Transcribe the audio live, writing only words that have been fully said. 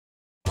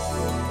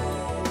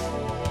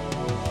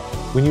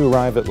When you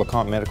arrive at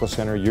LeComte Medical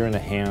Center, you're in the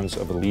hands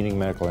of the leading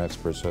medical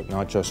experts at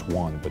not just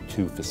one, but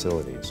 2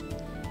 facilities.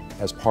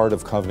 As part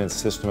of Covenant's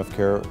system of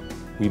care,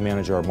 we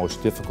manage our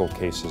most difficult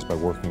cases by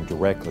working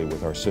directly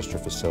with our sister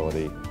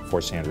facility,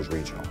 Fort Sanders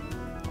Regional.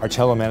 Our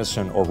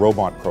telemedicine or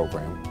robot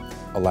program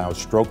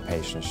allows stroke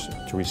patients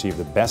to receive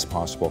the best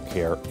possible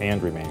care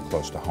and remain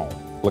close to home.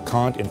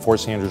 LeComte and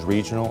Fort Sanders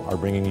Regional are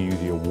bringing you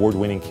the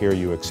award-winning care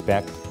you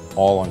expect,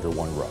 all under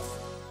one roof.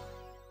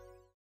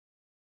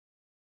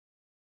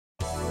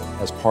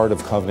 As part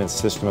of Covenant's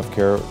system of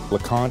care,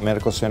 LeComte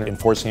Medical Center and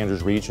Fort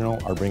Sanders Regional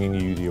are bringing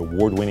you the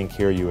award-winning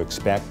care you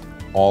expect,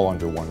 all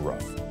under one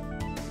roof.